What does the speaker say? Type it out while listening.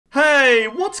Hey,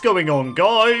 what's going on,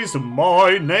 guys?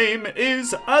 My name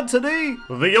is Anthony.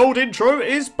 The old intro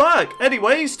is back.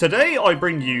 Anyways, today I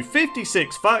bring you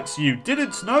 56 facts you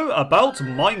didn't know about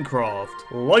Minecraft.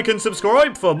 Like and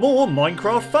subscribe for more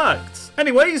Minecraft facts.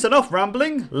 Anyways, enough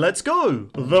rambling, let's go.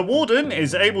 The Warden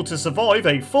is able to survive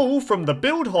a fall from the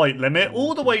build height limit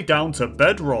all the way down to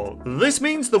bedrock. This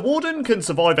means the Warden can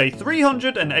survive a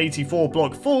 384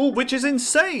 block fall, which is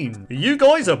insane. You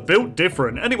guys are built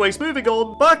different. Anyways, moving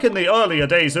on. Back in the earlier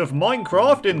days of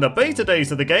Minecraft, in the beta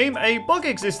days of the game, a bug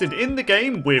existed in the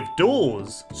game with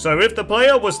doors. So if the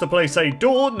player was to place a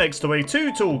door next to a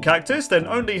 2-tall cactus, then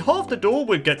only half the door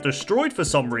would get destroyed for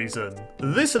some reason.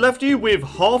 This left you with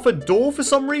half a door for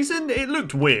some reason. It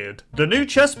looked weird. The new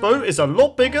chest boat is a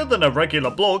lot bigger than a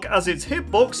regular block, as its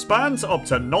hitbox spans up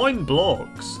to 9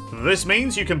 blocks. This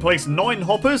means you can place 9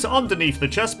 hoppers underneath the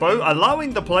chest boat,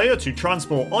 allowing the player to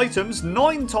transport items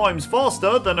 9 times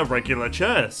faster than a regular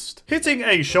chest. Hitting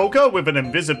a shulker with an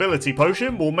invisibility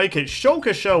potion will make its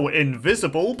shulker shell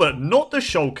invisible, but not the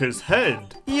shulker's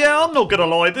head. Yeah, I'm not gonna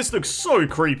lie, this looks so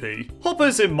creepy.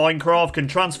 Hoppers in Minecraft can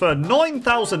transfer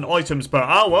 9,000 items per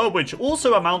hour, which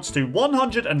also amounts to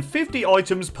 150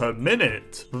 items per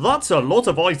minute. That's a lot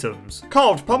of items.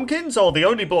 Carved pumpkins are the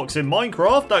only blocks in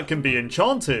Minecraft that can be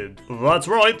enchanted. That's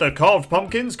right, the carved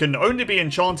pumpkins can only be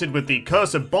enchanted with the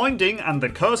Curse of Binding and the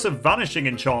Curse of Vanishing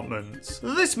enchantments.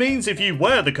 This means if you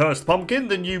wear the cursed pumpkin,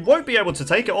 then you won't be able to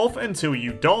take it off until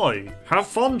you die. Have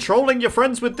fun trolling your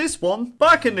friends with this one.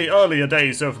 Back in the earlier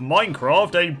days of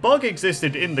Minecraft, a bug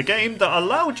existed in the game that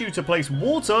allowed you to place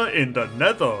water in the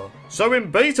Nether. So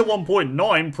in Beta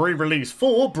 1.9 pre-release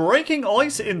 4, breaking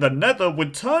ice in the Nether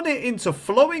would turn it into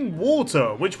flowing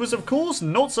water, which was of course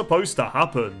not supposed to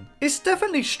happen. It's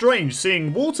definitely strange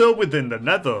seeing water within the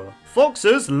Nether.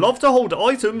 Foxes love to hold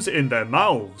items in their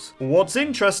mouths. What's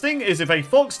interesting is if a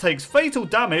fox takes fatal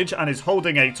damage and is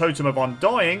holding a totem of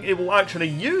undying, it will actually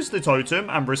use the totem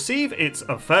and receive its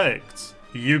effects.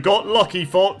 You got lucky,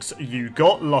 Fox. You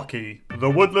got lucky. The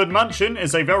Woodland Mansion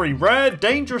is a very rare,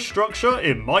 dangerous structure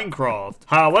in Minecraft.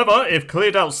 However, if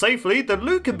cleared out safely, the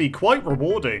loot can be quite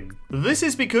rewarding. This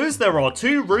is because there are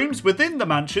 2 rooms within the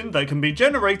mansion that can be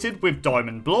generated with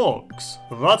diamond blocks.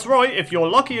 That's right, if you're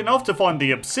lucky enough to find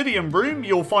the obsidian room,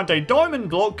 you'll find a diamond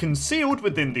block concealed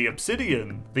within the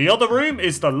obsidian. The other room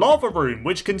is the lava room,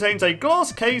 which contains a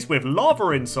glass case with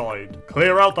lava inside.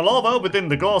 Clear out the lava within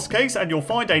the glass case and you'll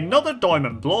find another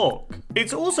diamond block.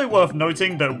 It's also worth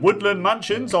noting that woodland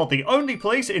mansions are the only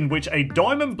place in which a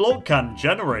diamond block can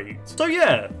generate. So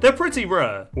yeah, they're pretty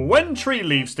rare. When tree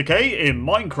leaves decay in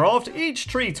Minecraft, each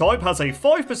tree type has a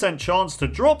 5% chance to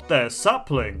drop their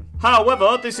sapling.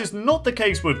 However, this is not the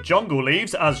case with jungle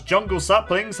leaves, as jungle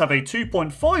saplings have a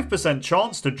 2.5%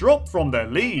 chance to drop from their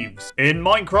leaves. In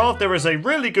Minecraft, there is a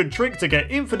really good trick to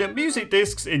get infinite music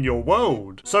discs in your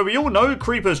world. So we all know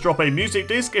creepers drop a music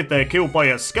disc if they're killed by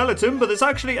a skeleton, but there's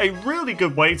actually a really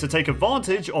good way to take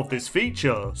advantage of this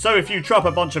feature. So if you trap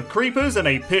a bunch of creepers in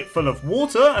a pit full of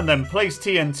water and then place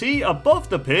TNT above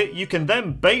the pit, you can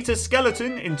then bait a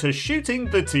skeleton into shooting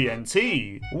the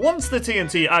TNT. Once the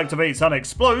TNT activates and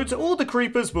explodes, all the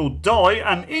creepers will die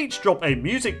and each drop a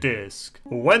music disc.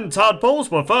 When tadpoles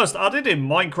were first added in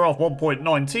Minecraft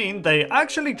 1.19, they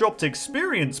actually dropped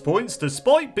experience points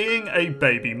despite being a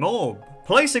baby mob.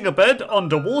 Placing a bed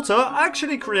underwater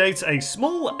actually creates a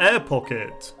small air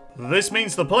pocket. This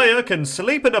means the player can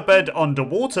sleep in a bed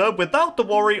underwater without the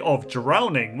worry of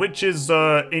drowning, which is,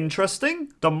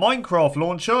 interesting. The Minecraft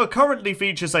launcher currently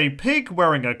features a pig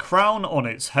wearing a crown on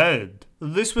its head.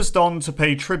 This was done to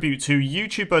pay tribute to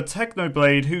YouTuber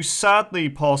Technoblade, who sadly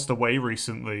passed away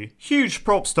recently. Huge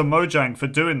props to Mojang for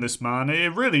doing this, man.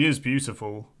 It really is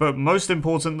beautiful. But most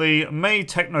importantly, may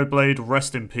Technoblade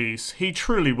rest in peace. He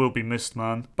truly will be missed,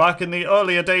 man. Back in the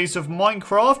earlier days of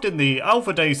Minecraft, in the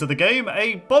alpha days of the game,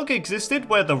 a bug existed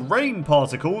where the rain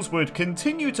particles would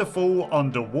continue to fall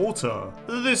underwater.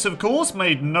 This, of course,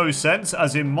 made no sense,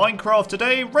 as in Minecraft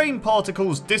today, rain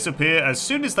particles disappear as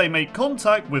soon as they make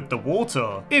contact with the water.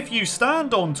 If you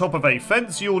stand on top of a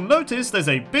fence, you'll notice there's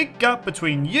a big gap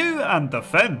between you and the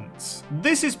fence.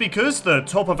 This is because the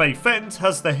top of a fence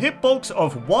has the hitbox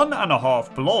of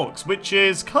 1.5 blocks, which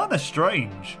is kinda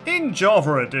strange. In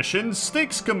Java Edition,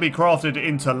 sticks can be crafted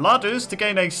into ladders to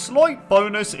gain a slight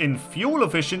bonus in fuel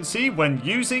efficiency when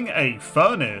using a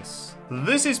furnace.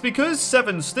 This is because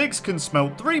 7 sticks can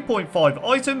smelt 3.5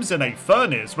 items in a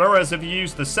furnace, whereas if you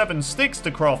use the 7 sticks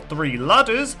to craft 3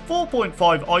 ladders,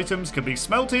 4.5 items can be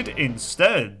smelted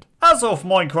instead. As of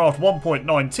Minecraft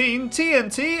 1.19,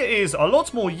 TNT is a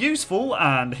lot more useful,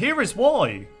 and here is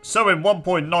why. So in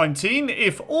 1.19,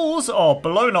 if ores are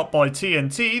blown up by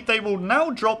TNT, they will now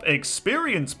drop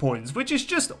experience points, which is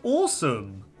just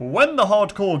awesome. When the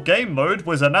hardcore game mode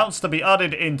was announced to be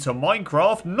added into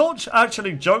Minecraft, Notch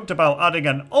actually joked about adding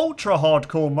an ultra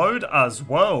hardcore mode as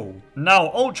well.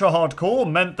 Now, ultra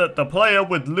hardcore meant that the player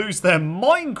would lose their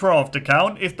Minecraft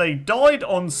account if they died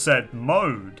on said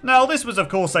mode. Now, this was of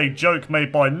course a joke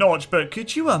made by Notch, but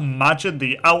could you imagine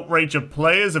the outrage of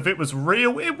players if it was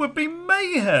real? It would be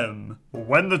mayhem.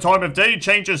 When the time of day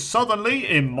changes suddenly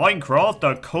in Minecraft,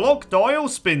 the clock dial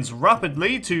spins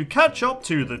rapidly to catch up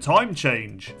to the time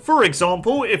change. For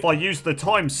example, if I use the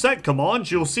time set command,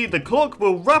 you'll see the clock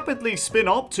will rapidly spin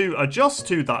up to adjust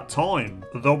to that time.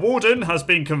 The Warden has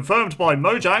been confirmed by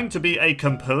Mojang to be a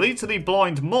completely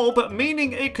blind mob,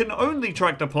 meaning it can only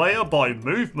track the player by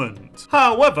movement.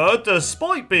 However,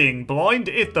 despite being blind,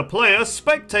 if the player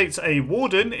spectates a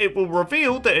Warden, it will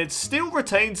reveal that it still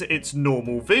retains its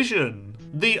normal vision.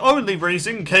 The only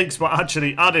reason cakes were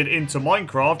actually added into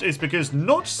Minecraft is because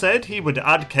Notch said he would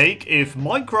add cake if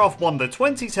Minecraft won the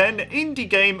 2010 Indie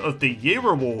Game of the Year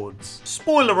awards.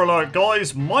 Spoiler alert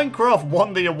guys, Minecraft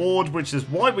won the award, which is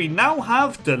why we now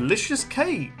have delicious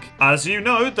cake. As you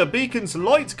know, the beacon's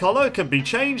light colour can be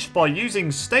changed by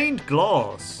using stained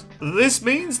glass. This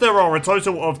means there are a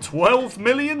total of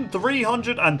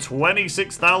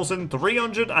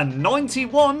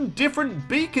 12,326,391 different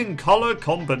beacon colour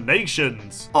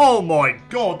combinations. Oh my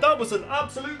god, that was an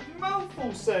absolute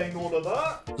mouthful saying all of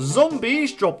that.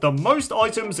 Zombies drop the most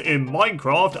items in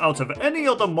Minecraft out of any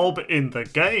other mob in the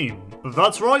game.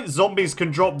 That's right, zombies can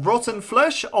drop rotten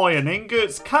flesh, iron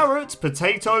ingots, carrots,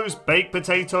 potatoes, baked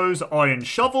potatoes, iron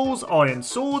shovels, iron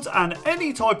swords, and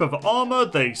any type of armour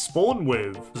they spawn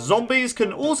with. Zombies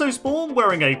can also spawn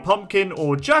wearing a pumpkin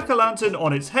or jack-o'-lantern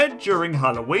on its head during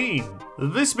Halloween.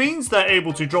 This means they're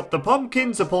able to drop the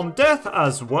pumpkins upon death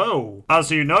as well.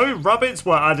 As you know, rabbits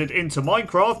were added into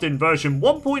Minecraft in version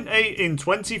 1.8 in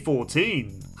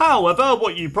 2014. However,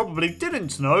 what you probably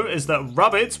didn't know is that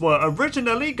rabbits were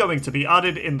originally going to be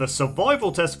added in the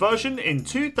survival test version in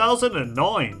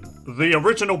 2009. The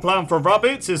original plan for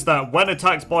rabbits is that when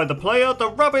attacked by the player, the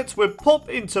rabbits would pop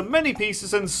into many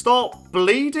pieces and start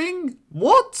bleeding?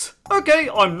 What? Okay,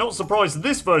 I'm not surprised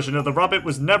this version of the rabbit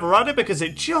was never added because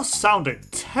it just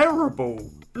sounded terrible.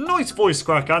 Nice voice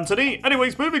crack, Anthony.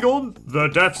 Anyways, moving on. The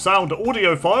death sound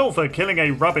audio file for killing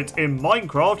a rabbit in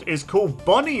Minecraft is called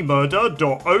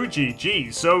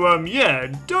bunnymurder.ogg. So, yeah,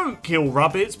 don't kill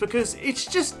rabbits because it's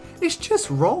just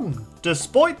wrong.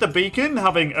 Despite the beacon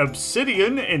having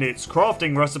obsidian in its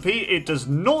crafting recipe, it does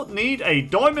not need a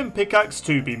diamond pickaxe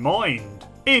to be mined.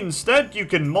 Instead, you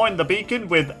can mine the beacon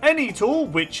with any tool,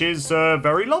 which is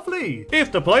very lovely.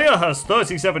 If the player has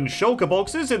 37 shulker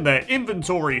boxes in their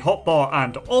inventory hotbar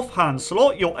and offhand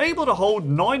slot, you're able to hold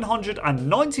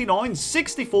 999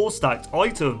 64 stacked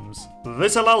items.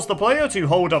 This allows the player to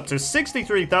hold up to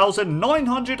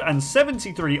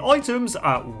 63,973 items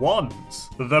at once.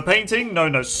 The painting,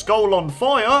 known as Skull on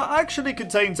Fire, actually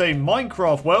contains a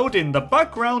Minecraft world in the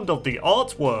background of the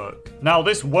artwork. Now,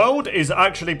 this world is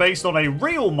actually based on a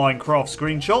real Minecraft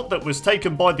screenshot that was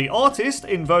taken by the artist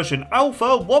in version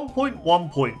Alpha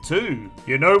 1.1.2.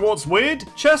 You know what's weird?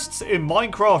 Chests in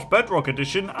Minecraft Bedrock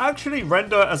Edition actually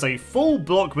render as a full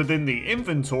block within the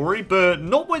inventory, but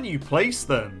not when you place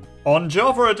them. On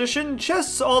Java Edition,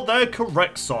 chests are their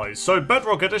correct size, so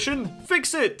Bedrock Edition,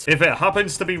 fix it! If it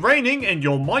happens to be raining in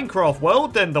your Minecraft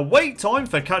world, then the wait time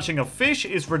for catching a fish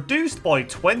is reduced by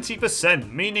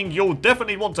 20%, meaning you'll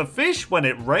definitely want to fish when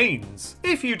it rains.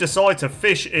 If you decide to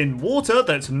fish in water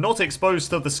that's not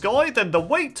exposed to the sky, then the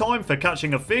wait time for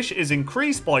catching a fish is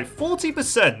increased by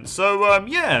 40%, so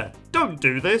yeah. Don't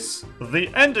do this. The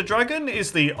Ender Dragon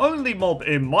is the only mob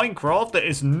in Minecraft that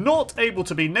is not able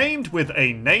to be named with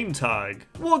a name tag.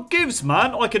 What gives,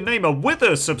 man? I can name a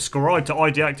Wither subscribed to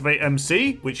iDeactivate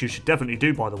MC, which you should definitely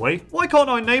do by the way. Why can't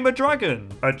I name a dragon?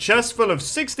 A chest full of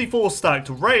 64 stacked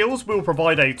rails will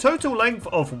provide a total length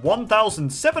of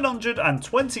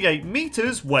 1,728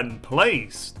 meters when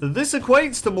placed. This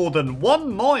equates to more than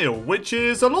 1 mile, which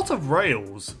is a lot of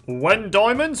rails. When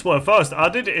diamonds were first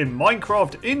added in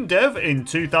Minecraft InDev in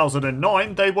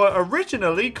 2009, they were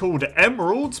originally called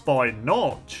emeralds by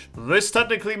Notch. This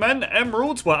technically meant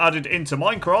emeralds were added into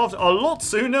Minecraft a lot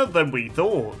sooner than we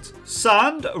thought.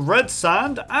 Sand, red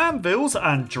sand, anvils,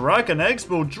 and dragon eggs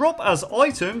will drop as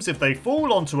items if they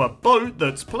fall onto a boat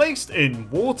that's placed in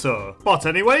water. But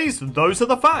anyways, those are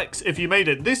the facts. If you made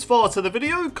it this far to the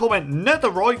video, comment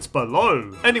netherite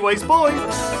below. Anyways, bye!